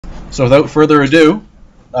So without further ado,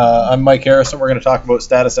 I'm Mike Harrison. We're going to talk about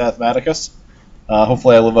status asthmaticus.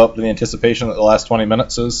 Hopefully I live up to the anticipation that the last 20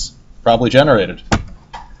 minutes has probably generated.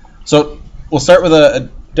 So we'll start with a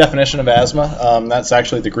definition of asthma. That's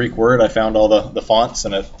actually the Greek word. I found all the fonts,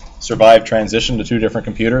 and it survived transition to two different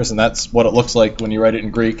computers, and that's what it looks like when you write it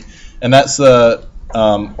in Greek. And that's the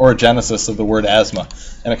orogenesis of the word asthma.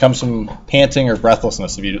 And it comes from panting or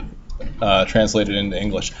breathlessness, if you translate it into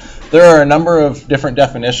English. There are a number of different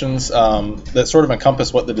definitions that sort of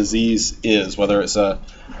encompass what the disease is, whether it's a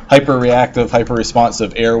hyperreactive,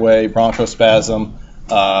 hyperresponsive airway, bronchospasm,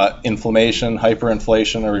 inflammation,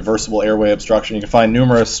 hyperinflation, or reversible airway obstruction. You can find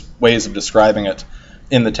numerous ways of describing it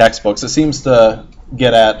in the textbooks. It seems to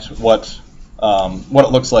get at what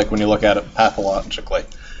it looks like when you look at it pathologically.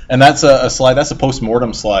 And that's a slide. That's a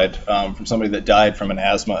post-mortem slide from somebody that died from an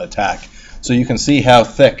asthma attack. So you can see how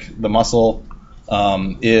thick the muscle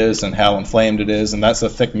is and how inflamed it is, and that's a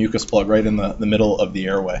thick mucus plug right in the middle of the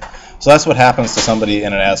airway. So that's what happens to somebody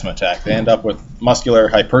in an asthma attack. They end up with muscular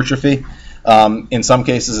hypertrophy. In some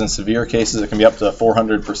cases, in severe cases, it can be up to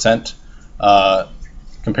 400%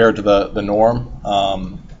 compared to the norm,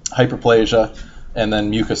 hyperplasia, and then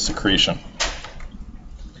mucus secretion.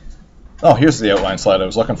 Oh, here's the outline slide I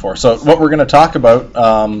was looking for. So what we're going to talk about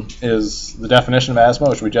is the definition of asthma,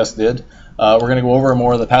 which we just did. We're going to go over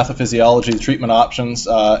more of the pathophysiology, the treatment options,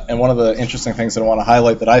 and one of the interesting things that I want to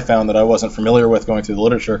highlight that I found that I wasn't familiar with going through the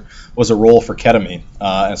literature was a role for ketamine.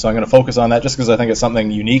 And so I'm going to focus on that just because I think it's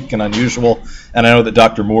something unique and unusual, and I know that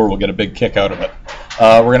Dr. Moore will get a big kick out of it.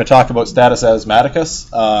 We're going to talk about status asthmaticus,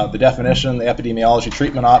 the definition, the epidemiology,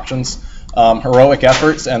 treatment options, heroic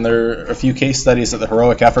efforts, and there are a few case studies that the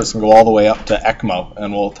heroic efforts can go all the way up to ECMO,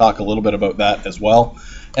 and we'll talk a little bit about that as well.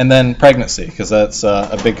 And then pregnancy, because that's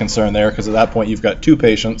a big concern there, because at that point you've got two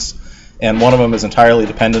patients, and one of them is entirely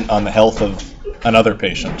dependent on the health of another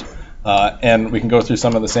patient. And we can go through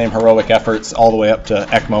some of the same heroic efforts all the way up to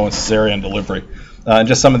ECMO and cesarean delivery, and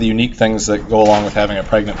just some of the unique things that go along with having a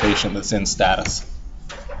pregnant patient that's in status.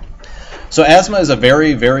 So asthma is a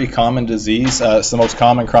very, very common disease. It's the most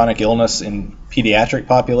common chronic illness in pediatric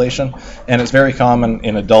population, and it's very common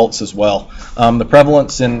in adults as well. The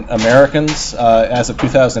prevalence in Americans as of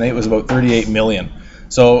 2008 was about 38 million.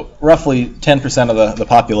 So roughly 10% of the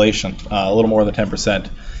population, a little more than 10%,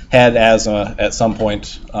 had asthma at some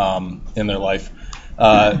point in their life.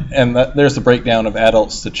 And there's the breakdown of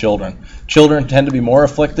adults to children. Children tend to be more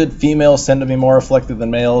afflicted, females tend to be more afflicted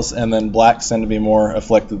than males, and then blacks tend to be more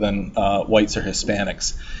afflicted than whites or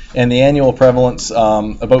Hispanics. And the annual prevalence,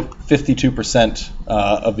 about 52%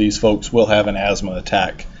 of these folks will have an asthma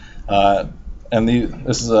attack.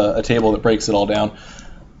 This is a table that breaks it all down.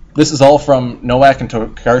 This is all from Nowak and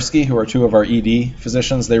Tokarski, who are two of our ED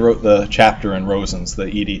physicians. They wrote the chapter in Rosen's, the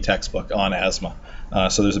ED textbook on asthma.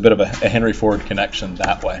 So there's a bit of a Henry Ford connection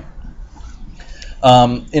that way.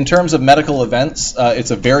 In terms of medical events,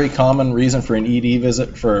 it's a very common reason for an ED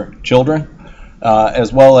visit for children,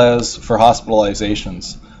 as well as for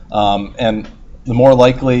hospitalizations. And the more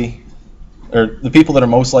likely, or the people that are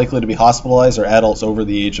most likely to be hospitalized are adults over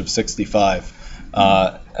the age of 65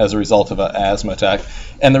 as a result of an asthma attack.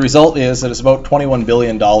 And the result is that it's about $21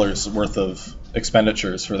 billion worth of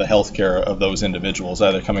expenditures for the health care of those individuals,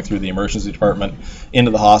 either coming through the emergency department,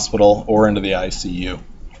 into the hospital, or into the ICU.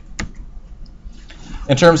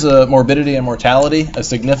 In terms of morbidity and mortality, a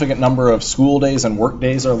significant number of school days and work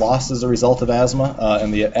days are lost as a result of asthma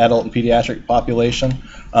in the adult and pediatric population,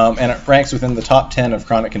 and it ranks within the top 10 of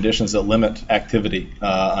chronic conditions that limit activity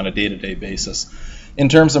on a day-to-day basis. In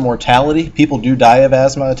terms of mortality, people do die of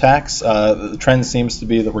asthma attacks. The trend seems to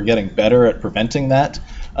be that we're getting better at preventing that,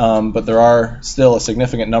 but there are still a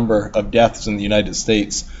significant number of deaths in the United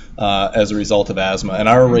States as a result of asthma, and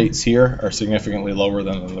our rates here are significantly lower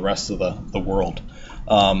than in the rest of the world.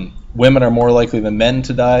 Women are more likely than men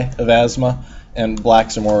to die of asthma, and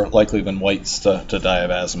blacks are more likely than whites to die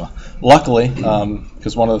of asthma. Luckily,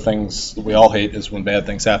 because one of the things that we all hate is when bad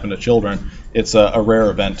things happen to children, it's a rare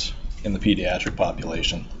event in the pediatric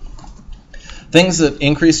population. Things that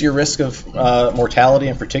increase your risk of mortality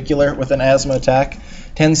in particular with an asthma attack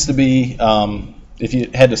tends to be, if you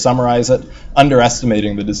had to summarize it,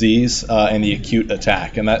 underestimating the disease and the acute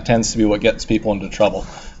attack, and that tends to be what gets people into trouble.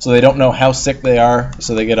 So they don't know how sick they are,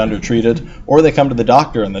 so they get undertreated, or they come to the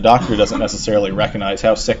doctor and the doctor doesn't necessarily recognize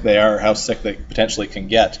how sick they are or how sick they potentially can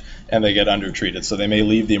get, and they get undertreated. So they may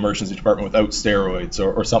leave the emergency department without steroids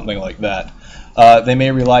or something like that. They may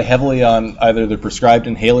rely heavily on either the prescribed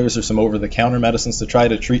inhalers or some over-the-counter medicines to try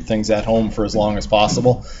to treat things at home for as long as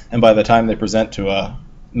possible, and by the time they present to a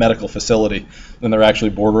medical facility than they're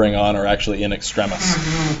actually bordering on or actually in extremis.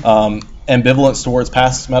 Ambivalence towards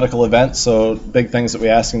past medical events. So big things that we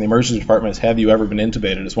ask in the emergency department is, have you ever been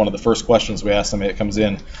intubated? Is one of the first questions we ask somebody that comes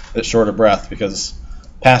in that's short of breath, because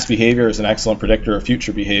past behavior is an excellent predictor of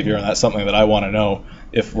future behavior, and that's something that I want to know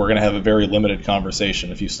if we're going to have a very limited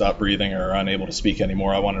conversation. If you stop breathing or are unable to speak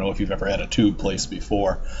anymore, I want to know if you've ever had a tube placed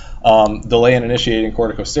before. Delay in initiating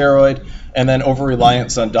corticosteroid, and then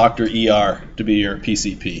over-reliance on Dr. ER to be your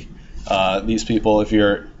PCP. These people, if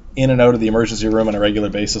you're in and out of the emergency room on a regular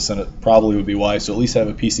basis, then it probably would be wise to at least have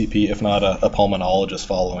a PCP, if not a pulmonologist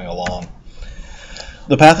following along.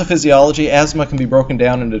 The pathophysiology, asthma can be broken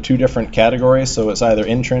down into two different categories, so it's either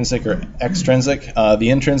intrinsic or extrinsic. The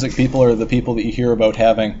intrinsic people are the people that you hear about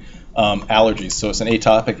having allergies. So it's an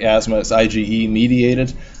atopic asthma, it's IgE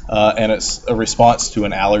mediated, and it's a response to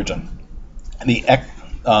an allergen. The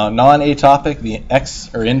non-atopic, the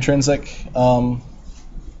intrinsic,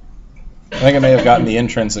 I think I may have gotten the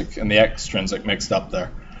intrinsic and the extrinsic mixed up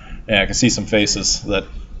there. Yeah, I can see some faces that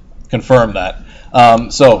confirm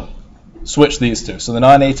that. So switch these two. So the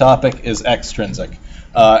non-atopic is extrinsic.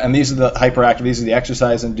 And these are the hyperactive, these are the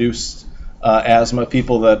exercise-induced asthma,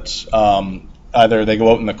 people that either they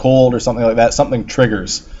go out in the cold or something like that, something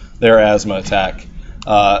triggers their asthma attack.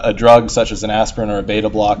 A drug such as an aspirin or a beta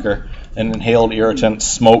blocker, an inhaled irritant,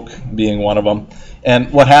 smoke being one of them.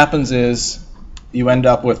 And what happens is you end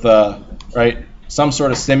up with some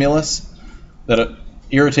sort of stimulus that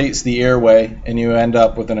irritates the airway, and you end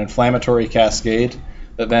up with an inflammatory cascade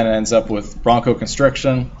that then ends up with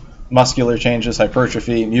bronchoconstriction, muscular changes,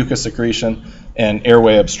 hypertrophy, mucus secretion, and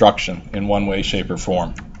airway obstruction in one way, shape, or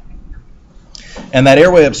form. And that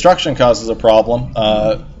airway obstruction causes a problem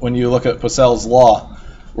when you look at Poiseuille's law,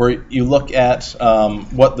 where you look at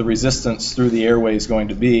what the resistance through the airway is going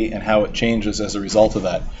to be and how it changes as a result of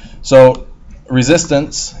that. So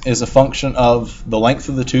resistance is a function of the length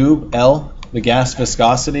of the tube, L, the gas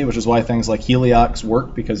viscosity, which is why things like heliox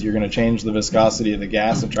work, because you're going to change the viscosity of the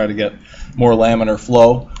gas and try to get more laminar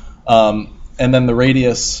flow, and then the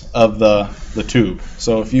radius of the tube.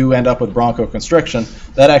 So if you end up with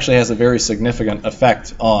bronchoconstriction, that actually has a very significant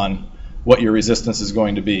effect on what your resistance is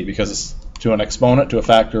going to be, because it's to an exponent, to a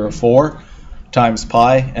factor of 4 times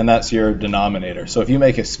pi, and that's your denominator. So if you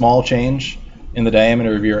make a small change in the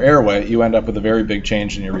diameter of your airway, you end up with a very big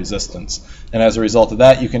change in your resistance. And as a result of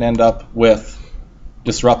that, you can end up with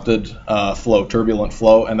disrupted flow, turbulent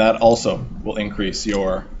flow, and that also will increase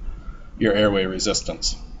your airway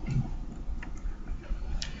resistance.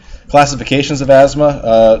 Classifications of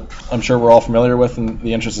asthma, I'm sure we're all familiar with. In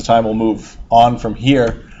the interest of time, we'll move on from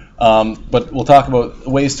here. But we'll talk about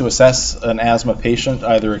ways to assess an asthma patient,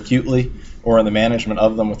 either acutely or in the management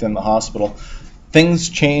of them within the hospital. Things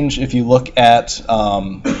change if you look at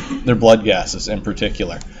their blood gases in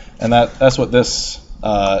particular. And that's what this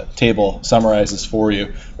table summarizes for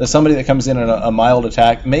you. That somebody that comes in a mild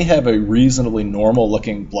attack may have a reasonably normal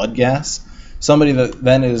looking blood gas. Somebody that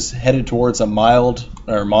then is headed towards a mild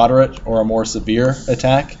or moderate or a more severe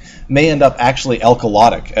attack may end up actually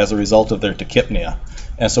alkalotic as a result of their tachypnea.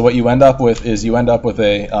 And so what you end up with is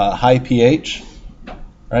a high pH,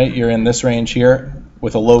 right? You're in this range here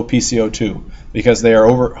with a low PCO2 because they are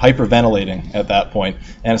hyperventilating at that point.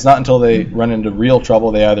 And it's not until they run into real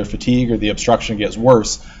trouble, they either fatigue or the obstruction gets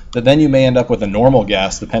worse, that then you may end up with a normal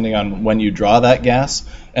gas depending on when you draw that gas,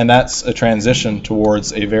 and that's a transition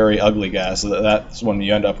towards a very ugly gas. So that's when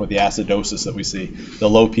you end up with the acidosis that we see, the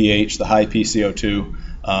low pH, the high PCO2,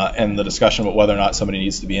 and the discussion about whether or not somebody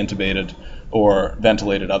needs to be intubated or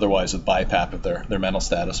ventilated otherwise with BiPAP if their mental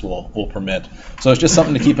status will permit. So it's just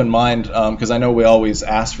something to keep in mind, because I know we always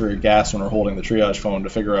ask for gas when we're holding the triage phone to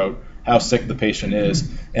figure out how sick the patient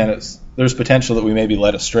is, and there's potential that we may be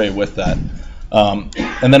led astray with that.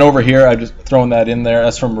 And then over here, I've just thrown that in there.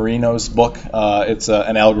 That's from Marino's book. It's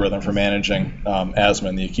an algorithm for managing asthma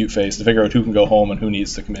in the acute phase to figure out who can go home and who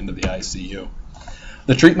needs to come into the ICU.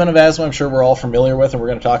 The treatment of asthma, I'm sure we're all familiar with, and we're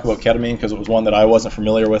going to talk about ketamine because it was one that I wasn't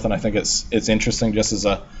familiar with, and I think it's interesting just as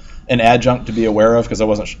an adjunct to be aware of, because I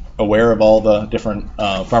wasn't aware of all the different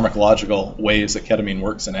pharmacological ways that ketamine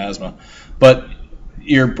works in asthma. But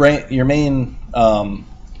your main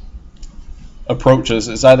approaches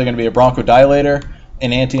is either going to be a bronchodilator,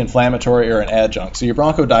 an anti-inflammatory, or an adjunct. So your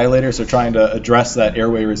bronchodilators are trying to address that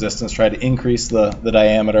airway resistance, try to increase the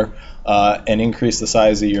diameter and increase the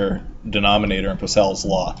size of your denominator in Poiseuille's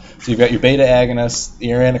law. So you've got your beta agonists,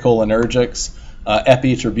 your anticholinergics,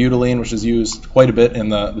 epitrbutylene, which is used quite a bit in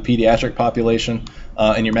the pediatric population,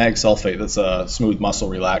 and your mag sulfate, that's a smooth muscle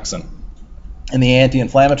relaxant. And the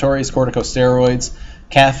anti-inflammatories, corticosteroids,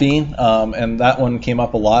 Caffeine, and that one came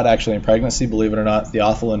up a lot actually in pregnancy. Believe it or not,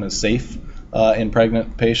 theophylline is safe in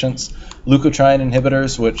pregnant patients. Leukotriene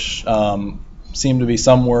inhibitors, which seem to be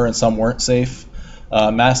some were and some weren't safe.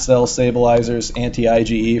 Mast cell stabilizers,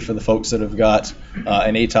 anti-IgE for the folks that have got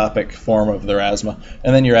an atopic form of their asthma,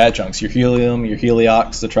 and then your adjuncts, your helium, your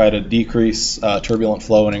heliox to try to decrease turbulent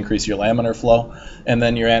flow and increase your laminar flow, and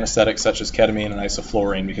then your anesthetics such as ketamine and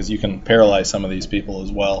isoflurane, because you can paralyze some of these people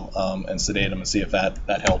as well and sedate them and see if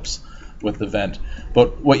that helps with the vent.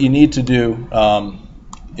 But what you need to do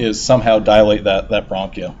is somehow dilate that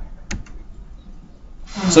bronchio.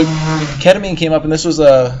 So ketamine came up, and this was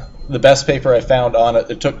the best paper I found on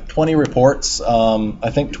it. It took 20 reports.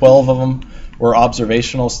 I think 12 of them were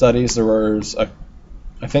observational studies. There was,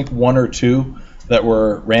 I think, 1 or 2 that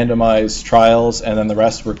were randomized trials, and then the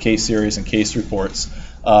rest were case series and case reports.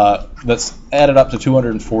 That's added up to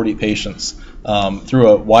 240 patients through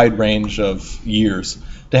a wide range of years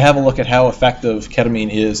to have a look at how effective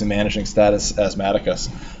ketamine is in managing status asthmaticus.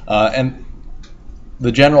 And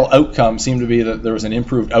the general outcome seemed to be that there was an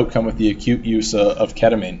improved outcome with the acute use of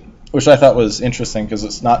ketamine, which I thought was interesting because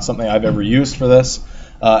it's not something I've ever used for this,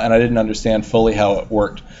 and I didn't understand fully how it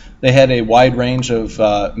worked. They had a wide range of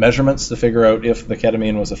measurements to figure out if the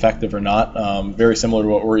ketamine was effective or not, very similar to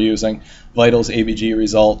what we're using. Vitals, ABG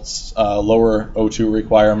results, lower O2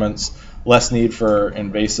 requirements, less need for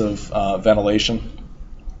invasive ventilation.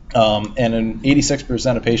 And in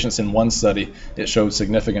 86% of patients in one study, it showed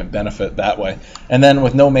significant benefit that way. And then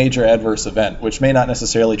with no major adverse event, which may not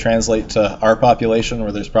necessarily translate to our population,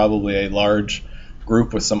 where there's probably a large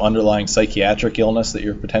group with some underlying psychiatric illness that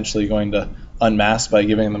you're potentially going to unmask by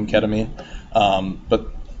giving them ketamine. But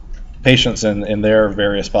patients in their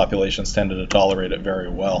various populations tended to tolerate it very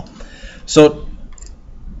well. So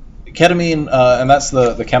ketamine, and that's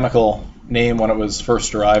the chemical name when it was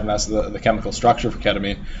first derived, and that's the chemical structure for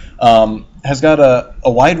ketamine, has got a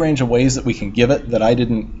wide range of ways that we can give it that I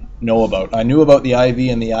didn't know about. I knew about the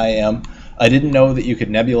IV and the IM. I didn't know that you could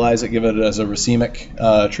nebulize it, give it as a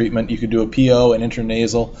racemic treatment. You could do a PO, an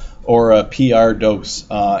intranasal, or a PR dose,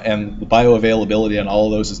 and the bioavailability on all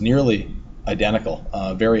of those is nearly identical,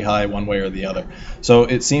 very high one way or the other. So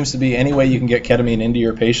it seems to be any way you can get ketamine into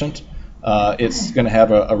your patient, it's going to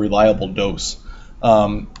have a reliable dose.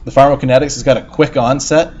 The pharmacokinetics has got a quick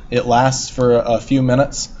onset. It lasts for a few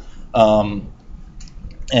minutes, and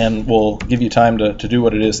will give you time to do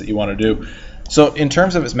what it is that you want to do. So in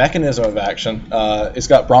terms of its mechanism of action, it's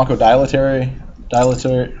got bronchodilatory,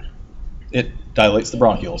 it dilates the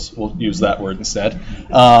bronchioles. We'll use that word instead.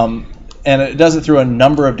 And it does it through a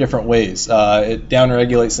number of different ways. It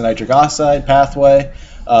downregulates the nitric oxide pathway.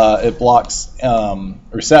 It blocks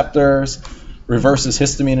receptors, reverses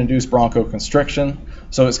histamine-induced bronchoconstriction.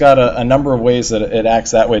 So it's got a number of ways that it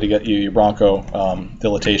acts that way to get you your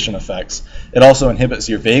bronchodilation effects. It also inhibits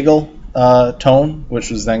your vagal tone,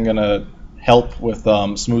 which is then going to help with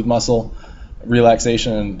smooth muscle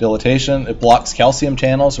relaxation and dilatation. It blocks calcium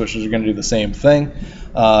channels, which is going to do the same thing.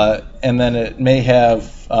 And then it may have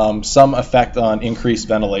some effect on increased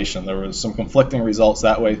ventilation. There was some conflicting results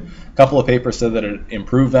that way. A couple of papers said that it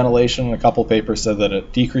improved ventilation, and a couple of papers said that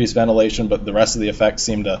it decreased ventilation, but the rest of the effects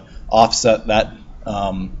seemed to offset that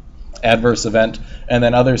adverse event. And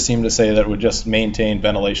then others seem to say that it would just maintain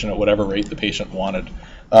ventilation at whatever rate the patient wanted.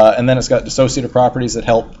 And then it's got dissociative properties that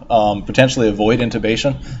help potentially avoid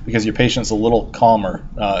intubation, because your patient's a little calmer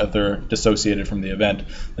if they're dissociated from the event.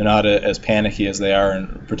 They're not as panicky as they are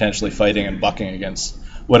and potentially fighting and bucking against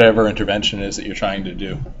whatever intervention is that you're trying to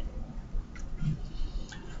do.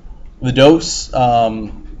 The dose,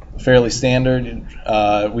 fairly standard.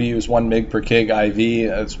 We use 1 mg per kg IV.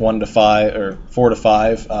 It's 1 to 5 or 4 to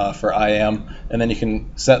 5 for IM, and then you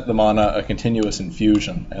can set them on a continuous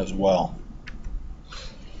infusion as well.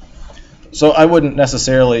 So I wouldn't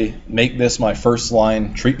necessarily make this my first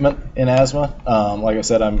line treatment in asthma. Like I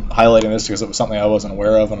said, I'm highlighting this because it was something I wasn't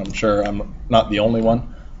aware of, and I'm sure I'm not the only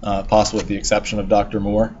one, possibly with the exception of Dr.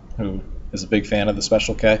 Moore, who is a big fan of the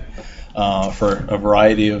Special K for a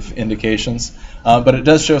variety of indications. But it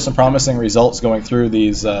does show some promising results going through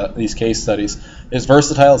these case studies. It's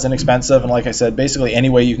versatile, it's inexpensive, and like I said, basically any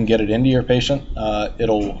way you can get it into your patient,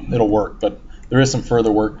 it'll work. But there is some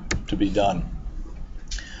further work to be done.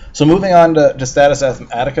 So moving on to status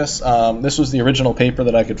asthmaticus, this was the original paper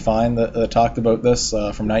that I could find that talked about this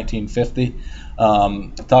from 1950.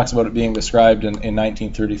 It talks about it being described in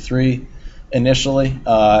 1933 initially,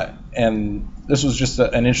 and this was just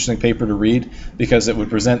an interesting paper to read because it would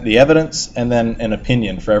present the evidence and then an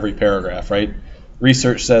opinion for every paragraph, right?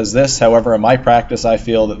 Research says this, however, in my practice, I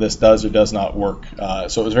feel that this does or does not work.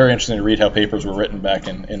 So it was very interesting to read how papers were written back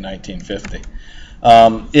in 1950.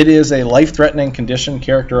 It is a life-threatening condition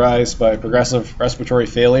characterized by progressive respiratory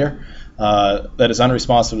failure that is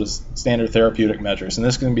unresponsive to standard therapeutic measures. And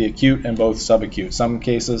this can be acute and both subacute. Some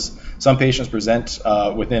patients present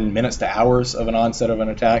within minutes to hours of an onset of an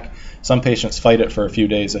attack. Some patients fight it for a few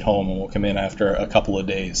days at home and will come in after a couple of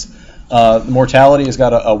days. Mortality has got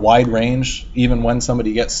a wide range, even when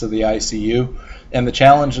somebody gets to the ICU. And the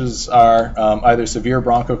challenges are either severe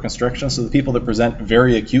bronchoconstriction, so the people that present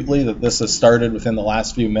very acutely, that this has started within the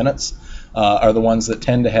last few minutes, are the ones that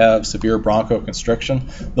tend to have severe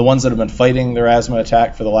bronchoconstriction. The ones that have been fighting their asthma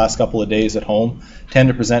attack for the last couple of days at home tend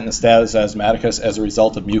to present in status asthmaticus as a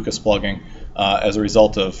result of mucus plugging, as a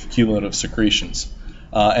result of cumulative secretions,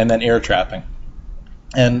 and then air trapping.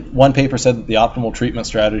 And one paper said that the optimal treatment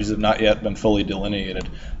strategies have not yet been fully delineated.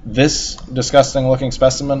 This disgusting looking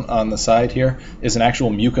specimen on the side here is an actual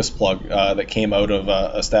mucus plug that came out of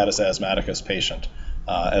a status asthmaticus patient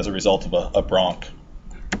as a result of a bronch.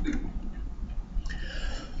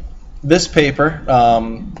 This paper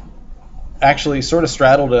actually sort of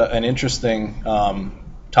straddled an interesting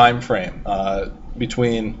time frame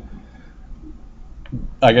between,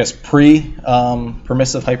 I guess,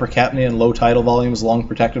 pre-permissive hypercapnia and low tidal volumes lung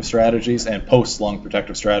protective strategies and post-lung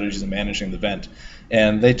protective strategies in managing the vent.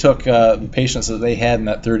 And they took the patients that they had in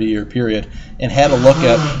that 30-year period and had a look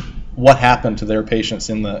at what happened to their patients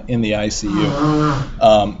in the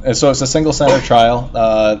ICU. And so it's a single-center trial,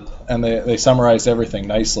 and they summarized everything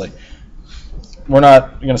nicely. We're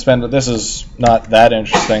not going to spend, this is not that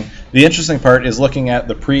interesting. The interesting part is looking at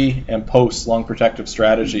the pre and post lung protective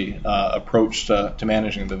strategy approach to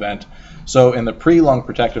managing the vent. So in the pre-lung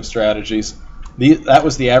protective strategies, that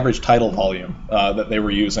was the average tidal volume that they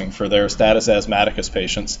were using for their status asthmaticus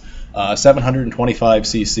patients, 725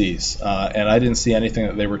 cc's. And I didn't see anything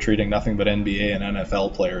that they were treating nothing but NBA and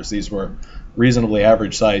NFL players. These were reasonably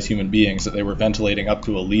average-sized human beings that they were ventilating up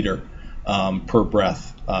to a liter per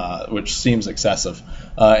breath, which seems excessive.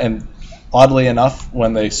 And oddly enough,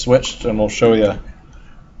 when they switched, and we'll show you,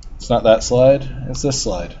 it's not that slide, it's this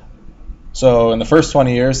slide. So in the first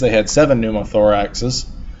 20 years, they had 7 pneumothoraxes,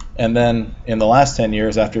 and then in the last 10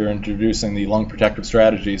 years, after introducing the lung protective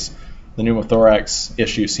strategies, the pneumothorax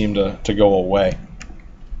issue seemed to go away.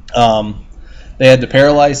 They had to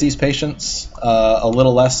paralyze these patients a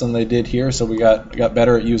little less than they did here, so we got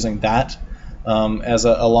better at using that as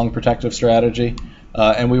a lung protective strategy,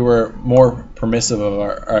 and we were more permissive of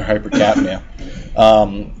our hypercapnia.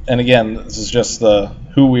 And again, this is just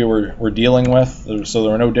who we were dealing with, so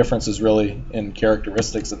there were no differences really in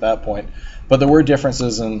characteristics at that point, but there were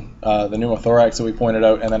differences in the pneumothorax that we pointed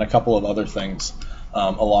out, and then a couple of other things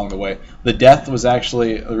along the way. The death was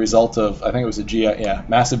actually a result of, I think it was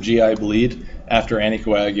massive GI bleed after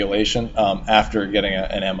anticoagulation after getting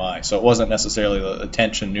an MI. So it wasn't necessarily the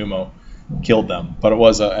tension pneumo killed them, but it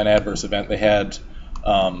was an adverse event. They had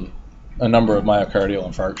a number of myocardial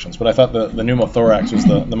infarctions, but I thought the pneumothorax was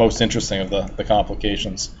the most interesting of the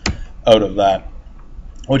complications out of that.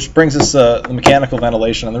 Which brings us the mechanical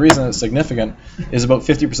ventilation, and the reason it's significant is about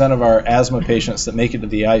 50% of our asthma patients that make it to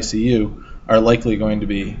the ICU are likely going to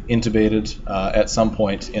be intubated at some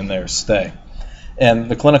point in their stay. And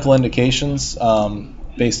the clinical indications,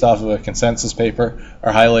 based off of a consensus paper,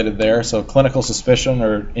 are highlighted there. So clinical suspicion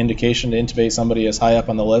or indication to intubate somebody is high up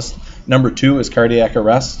on the list. Number 2 is cardiac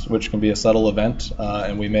arrest, which can be a subtle event,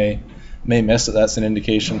 and we may miss it. That's an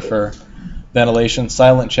indication for ventilation.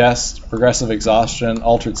 Silent chest, progressive exhaustion,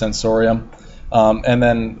 altered sensorium, and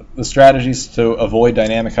then the strategies to avoid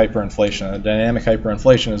dynamic hyperinflation. And dynamic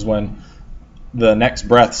hyperinflation is when the next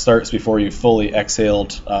breath starts before you fully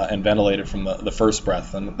exhaled and ventilated from the first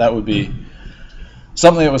breath, and that would be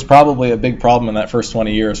something that was probably a big problem in that first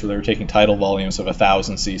 20 years where they were taking tidal volumes of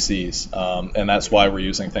 1,000 cc's, and that's why we're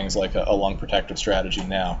using things like a lung protective strategy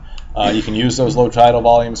now. You can use those low tidal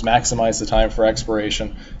volumes, maximize the time for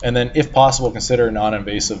expiration, and then if possible consider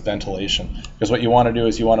non-invasive ventilation, because what you want to do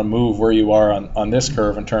is you want to move where you are on this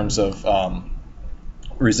curve in terms of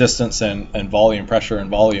resistance and volume, pressure and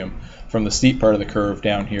volume, from the steep part of the curve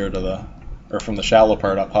down here from the shallow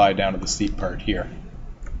part up high down to the steep part here.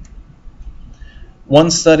 One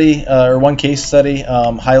case study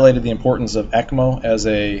highlighted the importance of ECMO as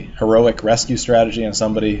a heroic rescue strategy in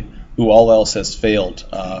somebody who all else has failed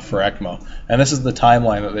for ECMO. And this is the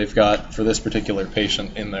timeline that they've got for this particular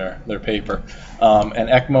patient in their paper. And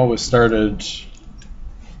ECMO was started,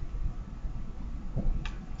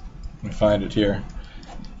 let me find it here.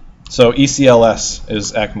 So ECLS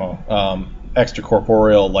is ECMO.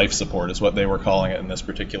 Extracorporeal life support is what they were calling it in this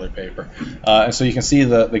particular paper. And so you can see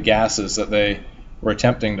the gases that they were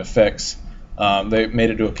attempting to fix. They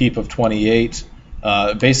made it to a PEEP of 28,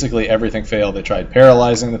 Basically, everything failed. They tried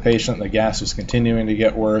paralyzing the patient. The gas was continuing to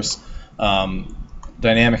get worse.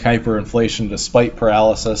 Dynamic hyperinflation despite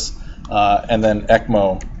paralysis. And then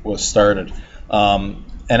ECMO was started.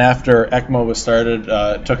 And after ECMO was started,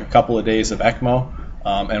 it took a couple of days of ECMO.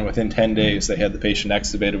 And within 10 days, they had the patient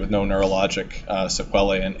extubated with no neurologic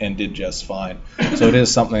sequelae and did just fine. So it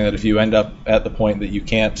is something that if you end up at the point that you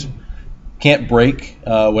can't break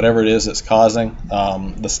whatever it is that's causing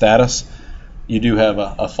the status, you do have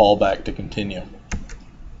a fallback to continue.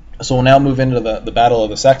 So we'll now move into the battle of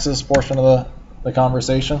the sexes portion of the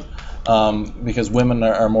conversation, because women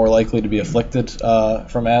are more likely to be afflicted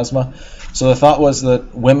from asthma. So the thought was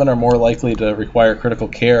that women are more likely to require critical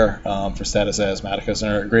care for status asthmaticus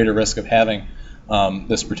and are at greater risk of having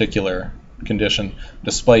this particular condition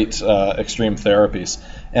despite extreme therapies.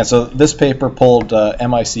 And so this paper pulled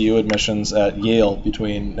MICU admissions at Yale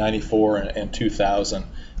between 94 and 2000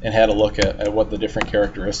 and had a look at what the different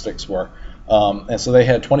characteristics were. And so they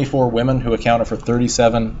had 24 women who accounted for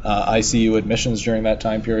 37 ICU admissions during that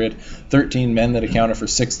time period, 13 men that accounted for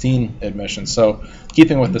 16 admissions. So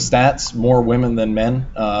keeping with the stats, more women than men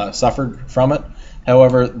suffered from it.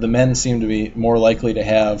 However, the men seem to be more likely to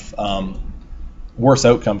have worse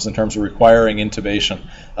outcomes in terms of requiring intubation.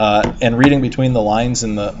 And reading between the lines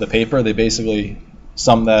in the paper, they basically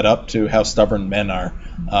sum that up to how stubborn men are.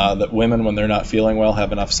 That women, when they're not feeling well,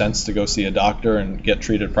 have enough sense to go see a doctor and get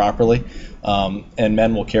treated properly. And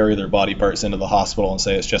men will carry their body parts into the hospital and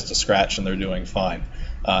say it's just a scratch and they're doing fine.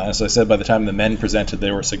 As I said, by the time the men presented,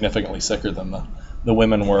 they were significantly sicker than the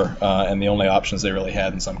women were, and the only options they really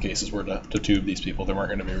had in some cases were to tube these people. They weren't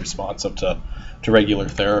going to be responsive to regular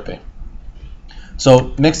therapy.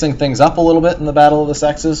 So mixing things up a little bit in the battle of the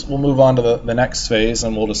sexes, we'll move on to the next phase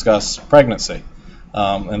and we'll discuss pregnancy.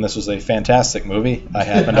 And this was a fantastic movie. I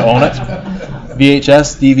happen to own it.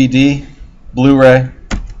 VHS, DVD, Blu-ray.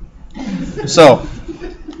 So,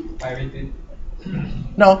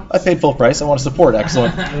 no, I paid full price. I want to support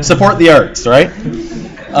excellent. Support the arts, right?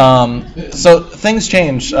 So things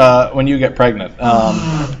change when you get pregnant.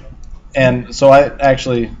 And so I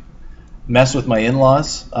actually mess with my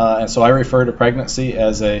in-laws, and so I refer to pregnancy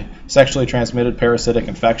as a sexually transmitted parasitic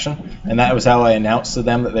infection, and that was how I announced to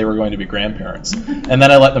them that they were going to be grandparents. And then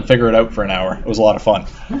I let them figure it out for an hour. It was a lot of fun.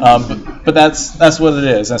 But that's what it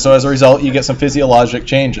is. And so as a result, you get some physiologic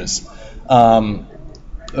changes. The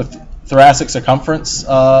thoracic circumference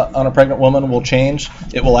on a pregnant woman will change.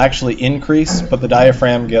 It will actually increase, but the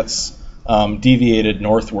diaphragm gets deviated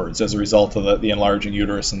northwards as a result of the enlarging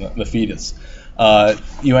uterus and the fetus.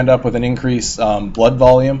 You end up with an increased blood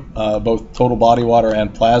volume, both total body water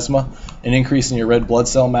and plasma, an increase in your red blood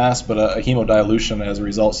cell mass, but a hemodilution as a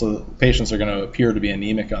result, so the patients are going to appear to be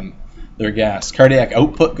anemic on their gas. Cardiac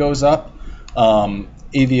output goes up,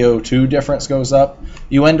 AVO2 difference goes up.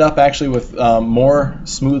 You end up actually with more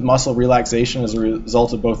smooth muscle relaxation as a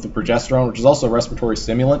result of both the progesterone, which is also a respiratory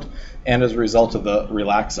stimulant, and as a result of the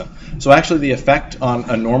relaxant. So actually the effect on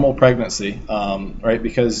a normal pregnancy, right,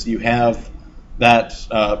 because you have that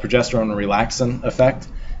progesterone and relaxin effect,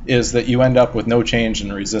 is that you end up with no change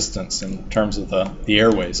in resistance in terms of the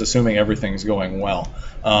airways, assuming everything's going well.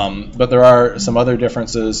 But there are some other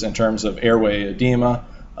differences in terms of airway edema,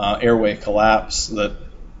 airway collapse that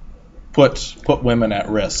put women at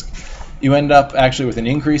risk. You end up actually with an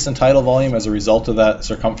increase in tidal volume as a result of that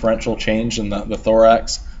circumferential change in the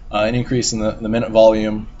thorax, an increase in the minute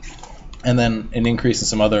volume, and then an increase in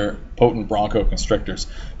some other potent bronchoconstrictors.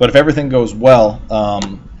 But if everything goes well,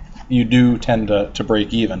 you do tend to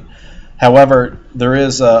break even. However, there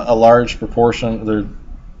is a large proportion, there are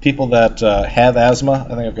people that have asthma, I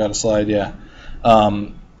think I've got a slide, yeah,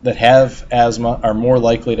 that have asthma are more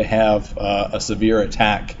likely to have a severe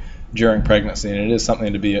attack during pregnancy, and it is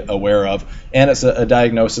something to be aware of. And it's a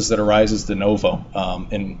diagnosis that arises de novo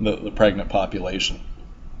in the pregnant population.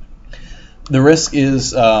 The risk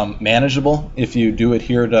is manageable if you do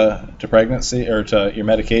adhere to pregnancy or to your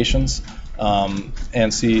medications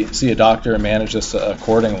and see a doctor and manage this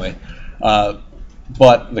accordingly.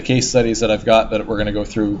 But the case studies that I've got that we're going to go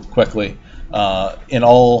through quickly, in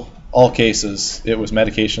all cases, it was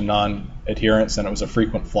medication non-adherence, and it was a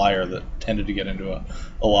frequent flyer that tended to get into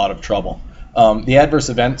a lot of trouble. The adverse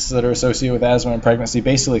events that are associated with asthma and pregnancy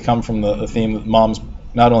basically come from the theme that mom's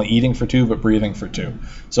not only eating for two, but breathing for two.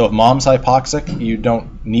 So if mom's hypoxic, you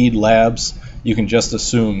don't need labs. You can just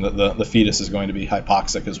assume that the fetus is going to be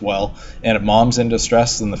hypoxic as well. And if mom's in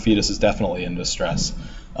distress, then the fetus is definitely in distress.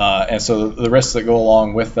 And so the risks that go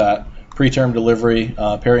along with that, preterm delivery,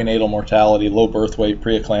 perinatal mortality, low birth weight,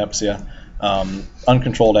 preeclampsia,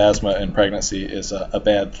 uncontrolled asthma in pregnancy is a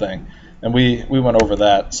bad thing. And we went over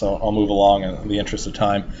that, so I'll move along in the interest of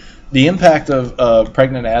time. The impact of a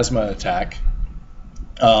pregnant asthma attack,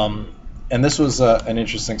 and this was an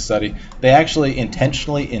interesting study. They actually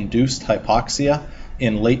intentionally induced hypoxia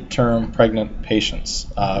in late-term pregnant patients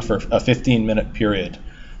for a 15-minute period.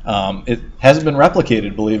 It hasn't been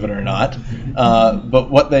replicated, believe it or not,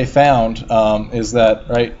 but what they found is that,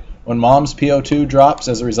 right, when mom's PO2 drops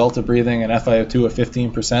as a result of breathing an FiO2 of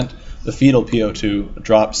 15%, the fetal PO2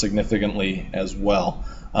 drops significantly as well.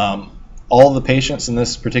 All the patients in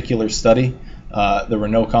this particular study, there were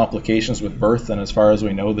no complications with birth, and as far as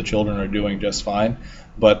we know, the children are doing just fine.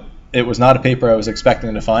 But it was not a paper I was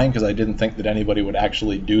expecting to find because I didn't think that anybody would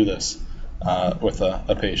actually do this with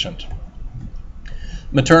a patient.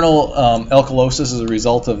 Maternal alkalosis is a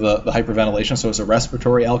result of the hyperventilation, so it's a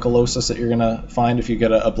respiratory alkalosis that you're going to find if you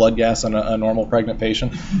get a blood gas on a normal pregnant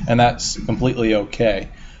patient, and that's completely okay.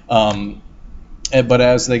 But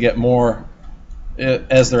as they get more,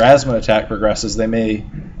 as their asthma attack progresses, they may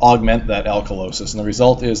augment that alkalosis, and the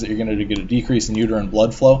result is that you're going to get a decrease in uterine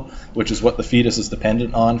blood flow, which is what the fetus is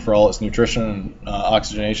dependent on for all its nutrition and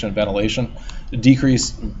oxygenation and ventilation. A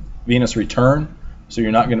decreased venous return, so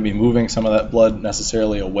you're not going to be moving some of that blood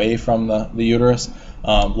necessarily away from the uterus,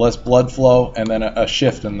 less blood flow, and then a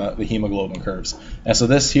shift in the hemoglobin curves. And so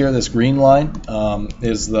this green line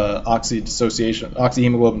is the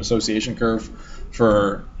oxyhemoglobin association curve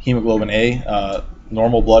for hemoglobin A,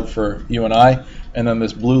 normal blood for you and I, and then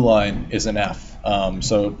this blue line is an F.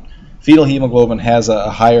 So fetal hemoglobin has a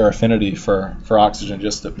higher affinity for oxygen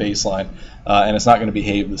just at baseline, and it's not going to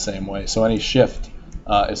behave the same way. So any shift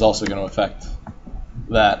is also going to affect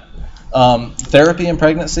that. Therapy in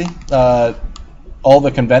pregnancy, all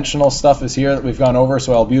the conventional stuff is here that we've gone over.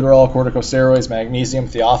 So albuterol, corticosteroids, magnesium,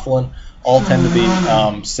 theophylline, all tend to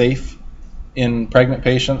be safe in pregnant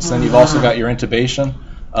patients. Then you've also got your intubation,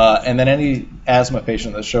 and then any asthma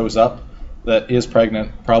patient that shows up that is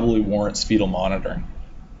pregnant probably warrants fetal monitoring.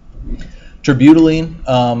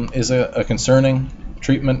 Terbutaline is a concerning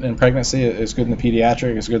treatment in pregnancy. It's good in the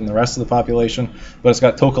pediatric, it's good in the rest of the population, but it's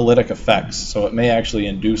got tocolytic effects, so it may actually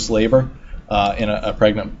induce labor in a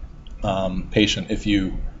pregnant patient if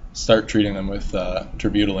you start treating them with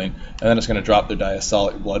terbutaline, and then it's going to drop their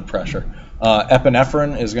diastolic blood pressure.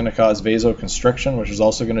 Epinephrine is going to cause vasoconstriction, which is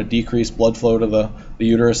also going to decrease blood flow to the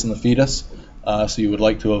uterus and the fetus, so you would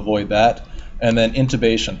like to avoid that. And then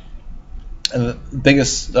intubation. And the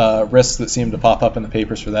biggest risks that seem to pop up in the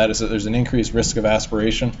papers for that is that there's an increased risk of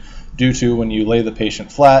aspiration due to when you lay the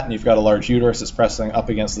patient flat and you've got a large uterus that's pressing up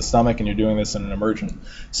against the stomach and you're doing this in an emergent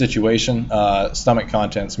situation, stomach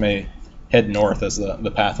contents may head north as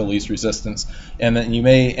the path of least resistance, and then you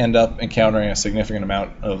may end up encountering a significant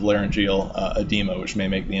amount of laryngeal edema, which may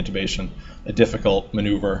make the intubation a difficult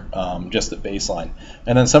maneuver just at baseline.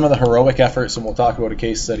 And then some of the heroic efforts, and we'll talk about a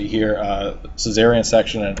case study here, cesarean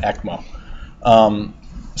section and ECMO.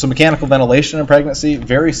 So mechanical ventilation in pregnancy,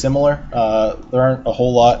 very similar. There aren't a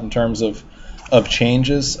whole lot in terms of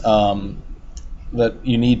changes that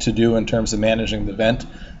you need to do in terms of managing the vent.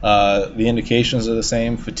 The indications are the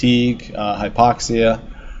same: fatigue, hypoxia,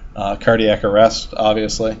 cardiac arrest,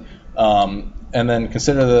 obviously. And then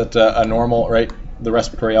consider that a normal, right, the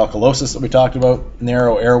respiratory alkalosis that we talked about,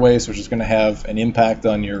 narrow airways, which is going to have an impact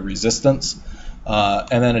on your resistance.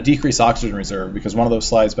 And then a decreased oxygen reserve, because one of those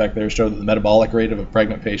slides back there showed that the metabolic rate of a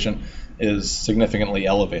pregnant patient is significantly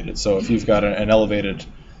elevated. So if you've got an elevated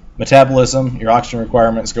metabolism, your oxygen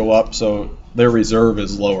requirements go up, so their reserve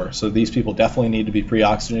is lower. So these people definitely need to be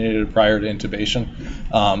pre-oxygenated prior to intubation,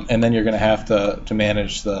 and then you're going to have to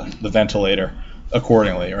manage the ventilator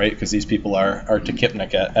accordingly, right? Because these people are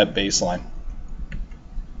tachypnic at baseline.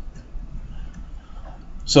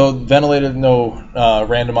 So ventilated, no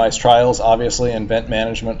randomized trials, obviously, in vent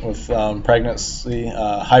management with pregnancy.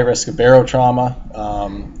 High risk of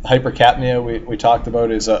barotrauma. Hypercapnia we talked about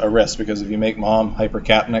is a risk, because if you make mom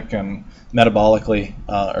hypercapnic and metabolically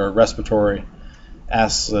or respiratory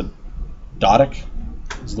acidotic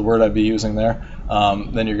is the word I'd be using there,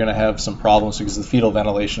 then you're going to have some problems because the fetal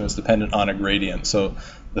ventilation is dependent on a gradient. So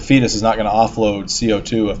the fetus is not going to offload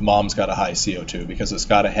CO2 if mom's got a high CO2, because it's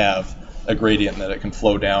got to have a gradient that it can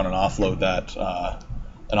flow down and offload that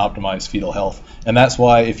and optimize fetal health. And that's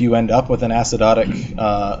why if you end up with an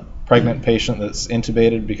acidotic pregnant patient that's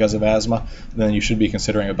intubated because of asthma, then you should be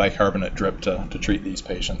considering a bicarbonate drip to treat these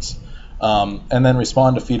patients. And then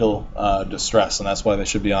respond to fetal distress, and that's why they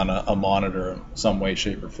should be on a monitor in some way,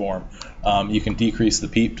 shape, or form. You can decrease the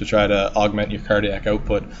PEEP to try to augment your cardiac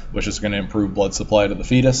output, which is going to improve blood supply to the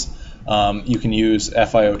fetus. You can use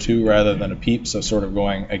FiO2 rather than a PEEP, so sort of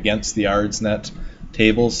going against the ARDS net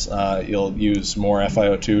tables. You'll use more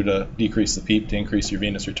FiO2 to decrease the PEEP to increase your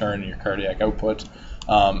venous return and your cardiac output,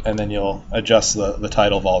 and then you'll adjust the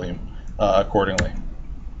tidal volume accordingly.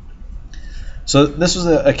 So this was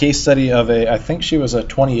a case study of I think she was a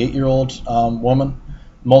 28-year-old woman,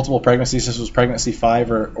 multiple pregnancies. This was pregnancy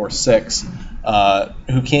 5 or 6,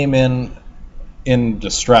 who came in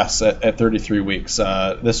distress at 33 weeks.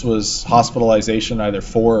 This was hospitalization, either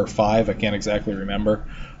 4 or 5, I can't exactly remember,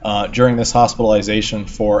 during this hospitalization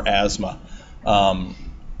for asthma. And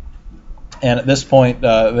at this point,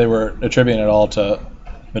 they were attributing it all to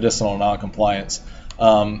medicinal noncompliance.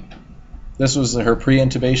 This was her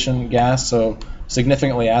pre-intubation gas, so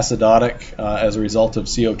significantly acidotic as a result of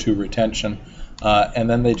CO2 retention. And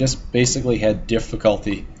then they just basically had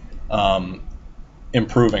difficulty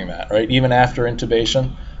improving that, right? Even after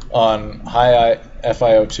intubation, on high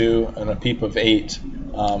FiO2 and a PEEP of 8,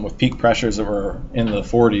 with peak pressures that were in the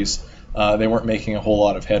 40s, they weren't making a whole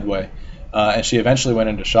lot of headway. And she eventually went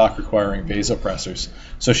into shock-requiring vasopressors.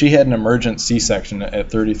 So she had an emergent C-section at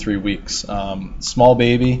 33 weeks. Small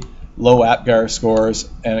baby, low APGAR scores,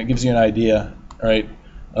 and it gives you an idea, right,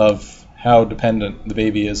 of how dependent the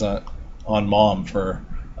baby is on mom for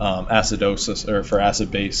acidosis, or for acid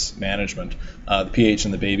base management. The pH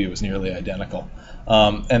in the baby was nearly identical.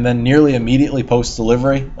 And then nearly immediately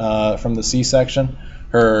post-delivery from the C-section,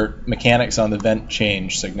 her mechanics on the vent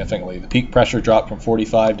changed significantly. The peak pressure dropped from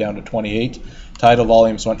 45 down to 28. Tidal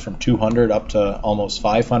volumes went from 200 up to almost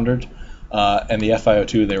 500. And the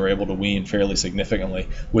FiO2 they were able to wean fairly significantly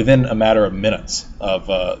within a matter of minutes of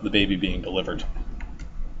the baby being delivered.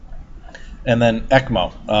 And then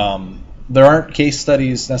ECMO. There aren't case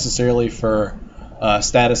studies necessarily for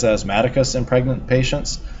status asthmaticus in pregnant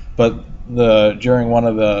patients, but during one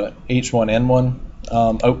of the H1N1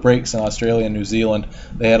 outbreaks in Australia and New Zealand,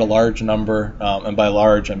 they had a large number, and by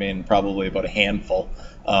large I mean probably about a handful,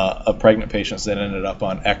 of pregnant patients that ended up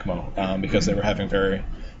on ECMO because they were having very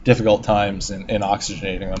difficult times in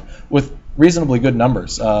oxygenating them, with reasonably good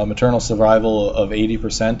numbers. Maternal survival of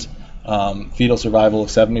 80%, fetal survival of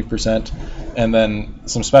 70%, and then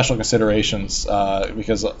some special considerations,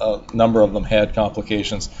 because a number of them had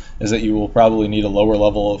complications, is that you will probably need a lower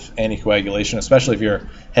level of anticoagulation, especially if you're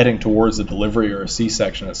heading towards a delivery or a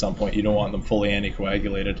C-section at some point. You don't want them fully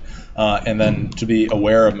anticoagulated. And then to be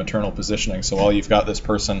aware of maternal positioning. So while you've got this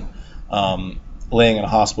person laying in a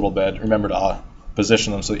hospital bed, remember to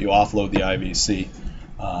position them so that you offload the IVC.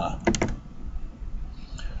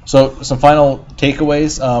 So some final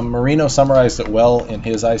takeaways. Marino summarized it well in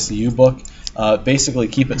his ICU book. Basically,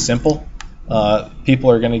 keep it simple.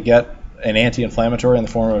 People are going to get an anti-inflammatory in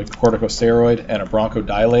the form of a corticosteroid and a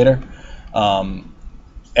bronchodilator.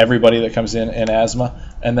 Everybody that comes in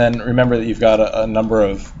asthma. And then remember that you've got a number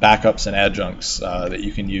of backups and adjuncts that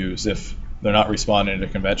you can use if they're not responding to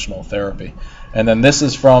conventional therapy. And then this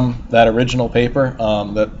is from that original paper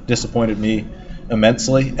that disappointed me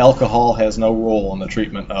immensely. Alcohol has no role in the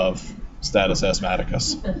treatment of status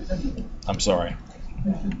asthmaticus. I'm sorry.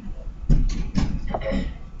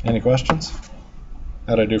 Any questions?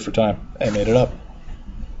 How'd I do for time? I made it up.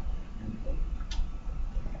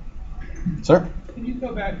 Sir? Can you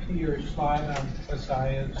go back to your slide on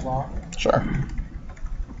Asai's law? Sure.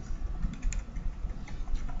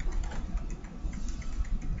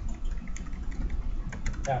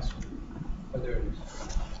 Yes. Oh, there it is.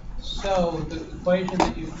 So the equation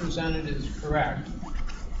that you presented is correct,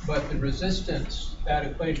 but the resistance, that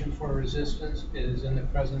equation for resistance is in the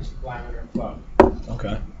presence of laminar flow.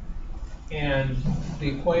 Okay. And the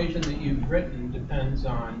equation that you've written depends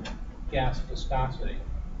on gas viscosity.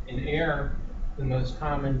 In air, the most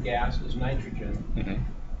common gas is nitrogen,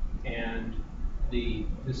 and the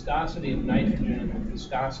viscosity of nitrogen and the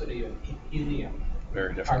viscosity of helium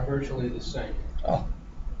are virtually the same. Oh.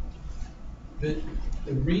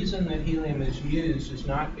 The reason that helium is used is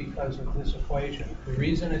not because of this equation. The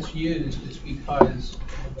reason it's used is because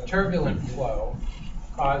turbulent flow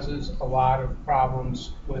causes a lot of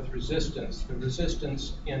problems with resistance. The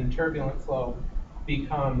resistance in turbulent flow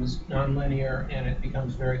becomes nonlinear, and it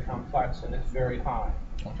becomes very complex, and it's very high.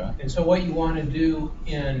 Okay. And so what you want to do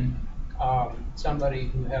in somebody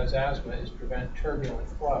who has asthma is prevent turbulent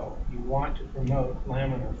flow. You want to promote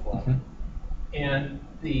laminar flow. And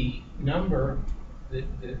the number,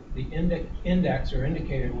 the index or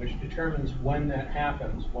indicator which determines when that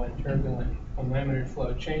happens, when laminar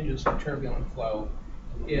flow changes to turbulent flow,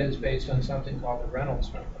 is based on something called the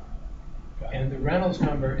Reynolds number. Okay. And the Reynolds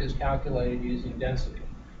number is calculated using density.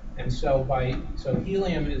 And so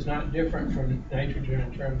helium is not different from nitrogen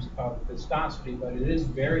in terms of viscosity, but it is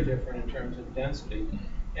very different in terms of density.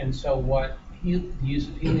 And so what the use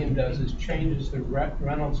of helium does is changes the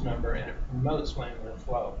Reynolds number and it promotes laminar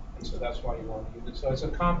flow. And so that's why you want to use it. So it's a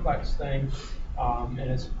complex thing, and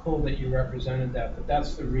it's cool that you represented that, but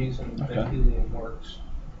that's the reason that Okay. helium works,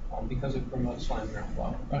 because it promotes laminar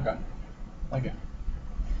flow. Okay. Thank you.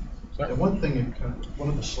 And one thing, one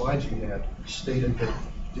of the slides you had stated that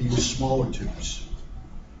they use smaller tubes.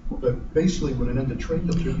 But basically, when an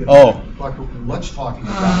endotracheal tube, Dr. Lett's talking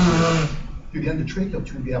about, through the endotracheal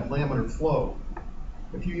tube, you have laminar flow.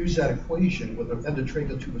 If you use that equation with an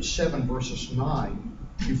endotracheal tube of 7 versus 9,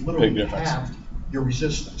 you've literally halved your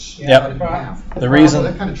resistance. Yep. Half. The reason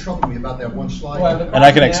that kind of troubled me about that one slide. Well, the And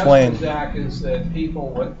I can problem explain. Zach, is that people,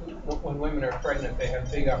 when women are pregnant, they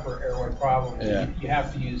have big upper airway problems. Yeah. You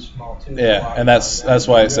have to use small tubes. Yeah, and that's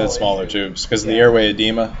why I said Real smaller issue. tubes, because the airway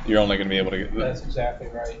edema, you're only going to be able to get. That's exactly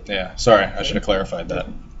right. Yeah, sorry, I should have clarified that.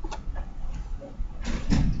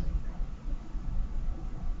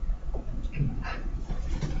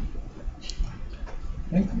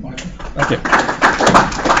 Thank you, Michael. Thank you.